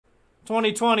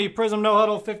2020 Prizm No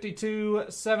Huddle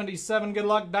 5277. Good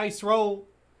luck. Dice roll.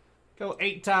 Go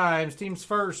 8 times. Teams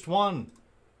first. 1,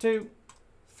 2,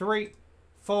 3,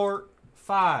 4,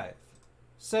 5,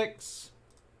 6,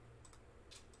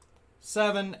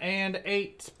 7, and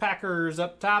 8. Packers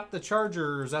up top. The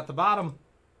Chargers at the bottom.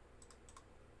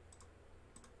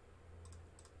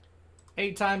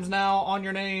 8 times now on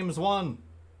your names. 1,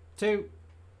 2,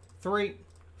 3,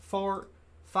 4,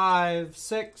 5,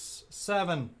 6,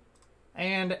 7,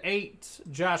 and 8.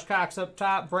 Josh Cox up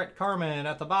top. Brett Carmen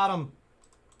at the bottom.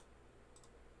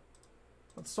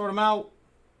 Let's sort them out.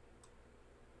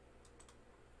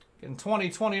 In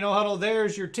 2020 No Huddle,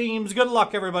 there's your teams. Good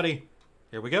luck, everybody.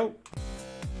 Here we go.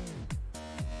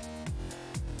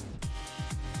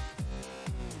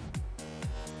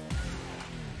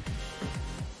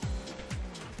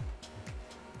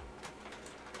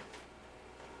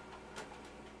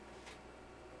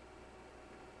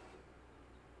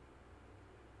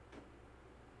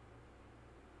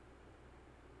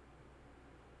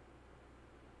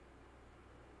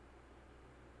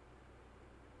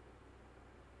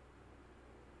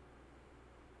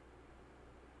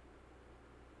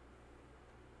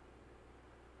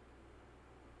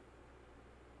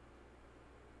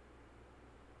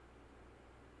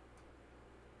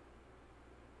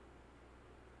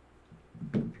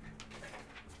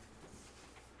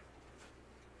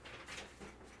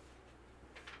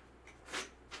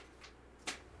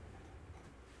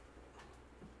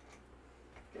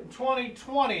 In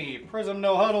 2020 Prizm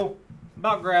No Huddle.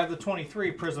 About grabbed the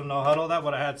 23 Prizm No Huddle. That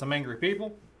would have had some angry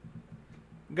people.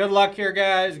 Good luck here,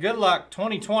 guys. Good luck.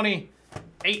 2020,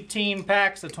 18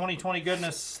 packs of 2020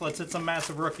 goodness. Let's hit some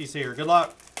massive rookies here. Good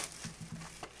luck.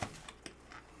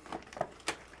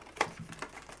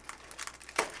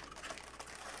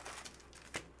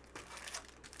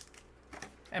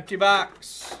 Empty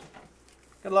box.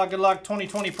 Good luck,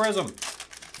 2020 Prizm.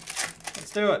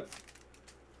 Let's do it.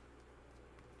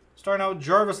 Starting out with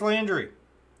Jarvis Landry.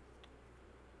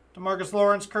 DeMarcus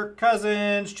Lawrence, Kirk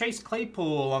Cousins, Chase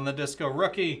Claypool on the disco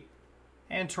rookie,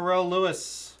 and Terrell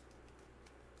Lewis.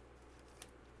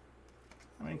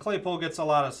 I mean, Claypool gets a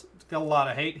lot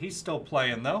of hate. He's still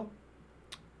playing though.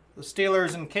 The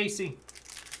Steelers and Casey.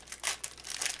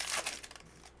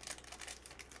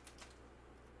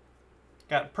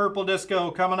 Got purple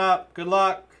disco coming up. Good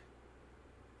luck.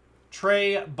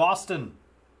 Trey Boston.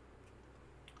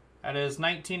 That is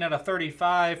 19 out of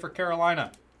 35 for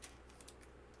Carolina.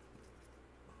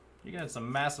 You're getting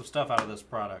some massive stuff out of this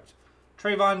product.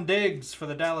 Trayvon Diggs for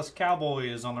the Dallas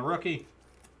Cowboys on the rookie.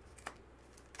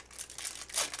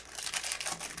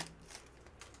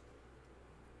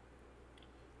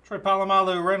 Troy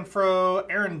Polamalu, Renfro,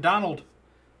 Aaron Donald.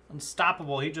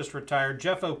 Unstoppable, he just retired.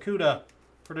 Jeff Okudah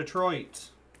for Detroit.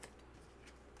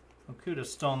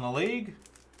 Okudah's still in the league.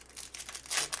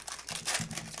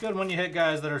 Good when you hit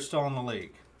guys that are still in the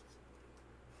league.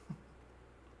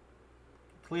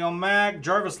 Cleo Mack,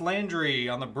 Jarvis Landry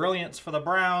on the brilliance for the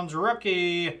Browns.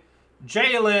 Rookie.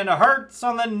 Jalen Hurts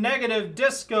on the negative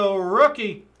disco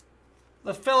rookie.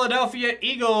 The Philadelphia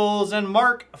Eagles and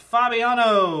Mark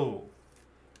Fabiano.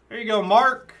 There you go,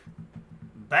 Mark.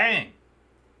 Bang.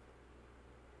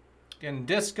 Again,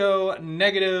 disco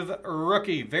negative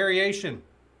rookie variation.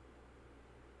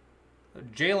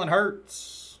 Jalen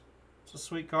Hurts. It's a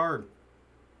sweet card.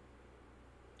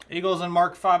 Eagles and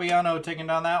Mark Fabiano taking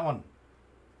down that one.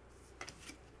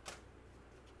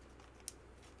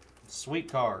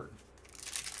 Sweet card.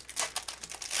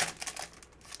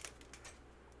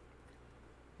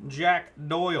 Jack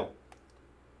Doyle.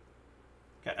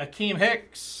 Got Akeem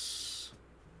Hicks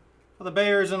for the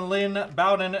Bears and Lynn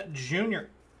Bowden Jr.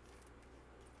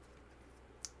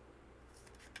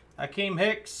 Akeem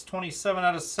Hicks, 27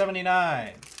 out of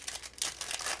 79.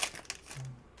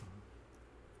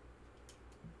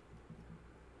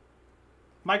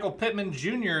 Michael Pittman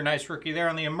Jr., nice rookie there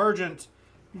on the emergent.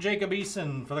 Jacob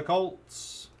Eason for the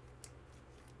Colts.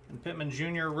 And Pittman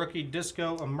Jr., rookie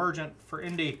disco emergent for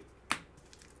Indy.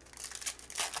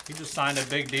 He just signed a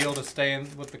big deal to stay in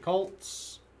with the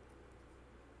Colts.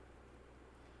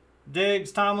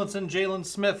 Diggs, Tomlinson, Jalen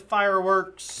Smith,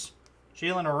 Fireworks.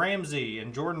 Jalen Ramsey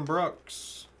and Jordan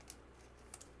Brooks.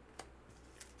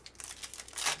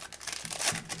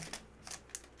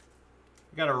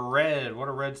 We got a red. What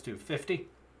do reds do? 50.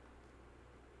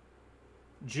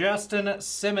 Justin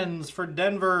Simmons for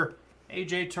Denver.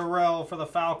 AJ Terrell for the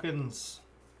Falcons.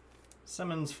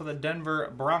 Simmons for the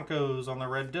Denver Broncos on the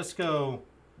red disco.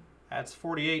 That's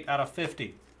 48 out of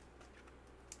 50.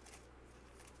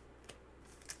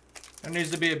 There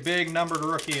needs to be a big numbered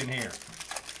rookie in here.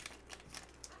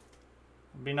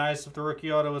 It'd be nice if the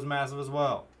rookie auto was massive as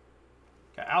well.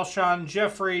 Got Alshon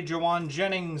Jeffrey, Jawan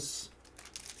Jennings.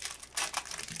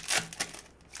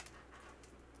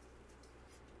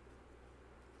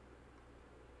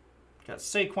 Got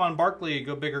Saquon Barkley,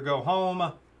 go big or go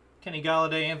home. Kenny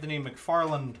Galladay, Anthony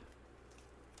McFarland.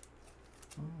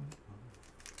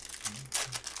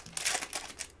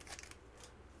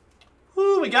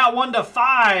 Ooh, we got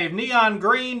 1/5. Neon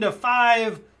green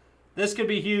 /5. This could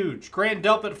be huge. Grant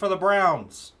Delpit for the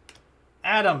Browns.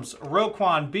 Adams,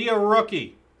 Roquan, be a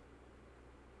rookie.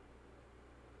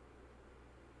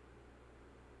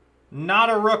 Not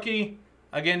a rookie.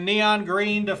 Again, neon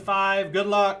green /5. Good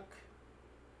luck.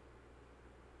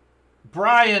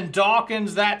 Brian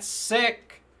Dawkins, that's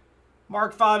sick.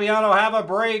 Mark Fabiano, have a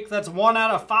break. That's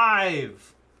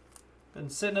 1/5. Been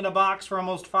sitting in a box for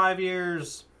almost 5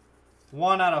 years.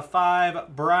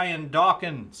 1/5, Brian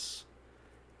Dawkins.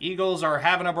 Eagles are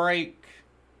having a break.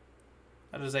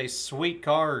 That is a sweet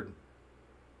card.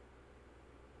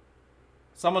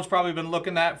 Someone's probably been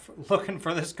looking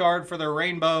for this card for their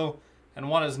rainbow, and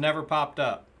one has never popped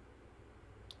up.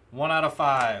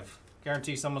 1/5.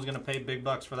 Guarantee someone's going to pay big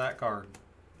bucks for that card.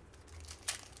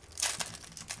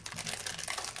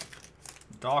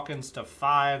 Dawkins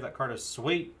 /5. That card is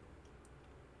sweet.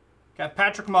 Got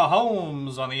Patrick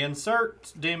Mahomes on the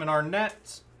insert. Damon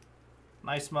Arnett.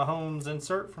 Nice Mahomes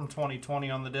insert from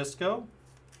 2020 on the disco.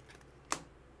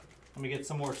 Let me get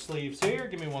some more sleeves here.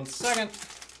 Give me 1 second.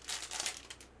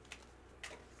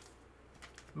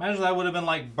 Imagine that would have been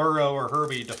like Burrow or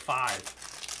Herbie /5.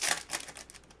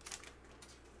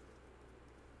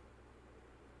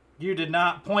 You did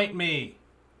not point me.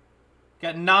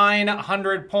 Got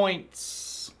 900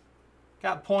 points.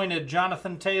 Got pointed.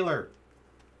 Jonathan Taylor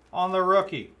on the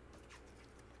rookie.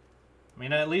 I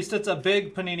mean, at least it's a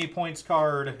big Panini points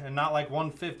card and not like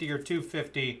 150 or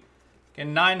 250.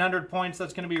 Again, 900 points.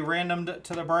 That's going to be randomed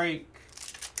to the break.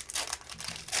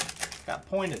 Got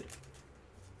pointed.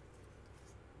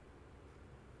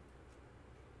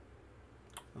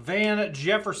 Van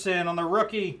Jefferson on the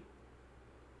rookie.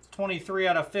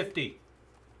 23/50.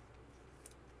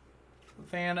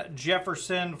 Van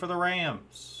Jefferson for the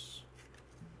Rams.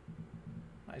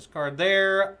 Nice card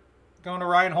there. Going to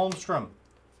Ryan Holmstrom.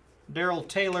 Darrell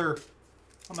Taylor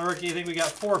on the rookie. I think we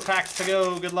got 4 packs to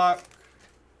go. Good luck.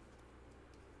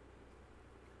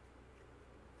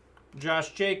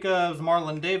 Josh Jacobs,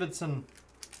 Marlon Davidson.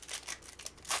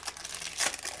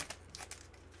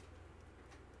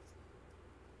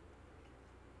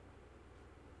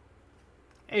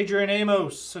 Adrian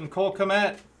Amos and Cole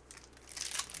Kmet.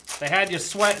 They had you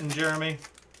sweating, Jeremy.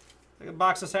 The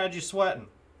boxes had you sweating.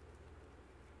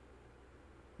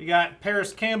 We got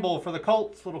Paris Campbell for the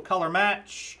Colts, little color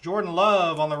match. Jordan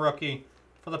Love on the rookie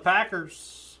for the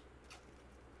Packers.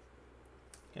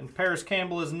 And Paris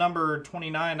Campbell is numbered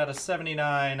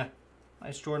 29/79.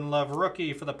 Nice Jordan Love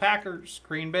rookie for the Packers.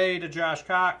 Green Bay to Josh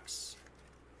Cox.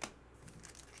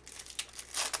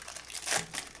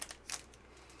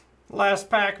 Last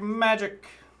pack, Magic.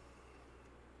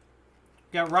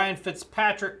 Got Ryan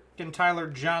Fitzpatrick and Tyler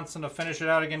Johnson to finish it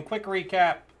out again. Quick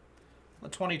recap. The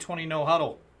 2020 No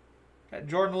Huddle. Got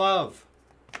Jordan Love,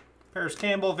 Paris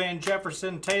Campbell, Van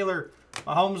Jefferson, Taylor,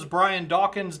 Mahomes, Brian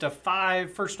Dawkins /5.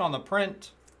 First on the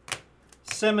print.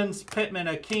 Simmons, Pittman,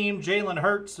 Akeem, Jalen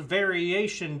Hurts,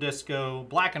 Variation Disco,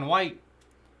 black and white.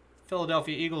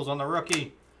 Philadelphia Eagles on the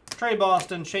rookie. Trey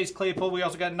Boston, Chase Claypool. We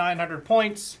also got 900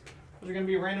 points. Those are going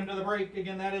to be random to the break.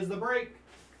 Again, that is the break.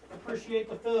 Appreciate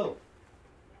the fill.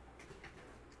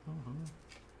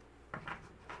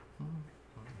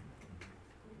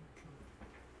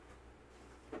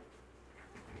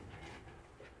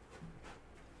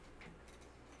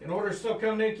 In order still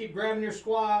coming in, keep grabbing your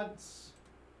squads.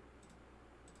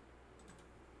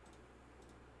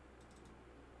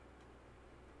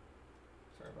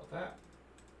 Sorry about that.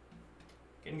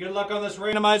 Getting good luck on this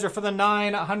randomizer for the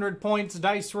 900 points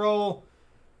dice roll.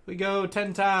 We go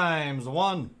 10 times.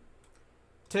 1,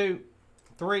 2,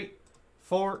 3,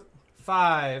 4,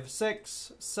 5,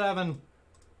 6, 7,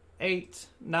 8,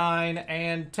 9,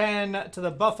 and 10 to the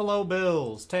Buffalo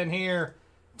Bills. 10 here,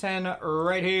 10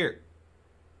 right here.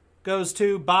 Goes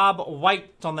to Bob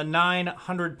White on the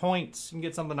 900 points. You can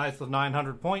get something nice with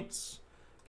 900 points.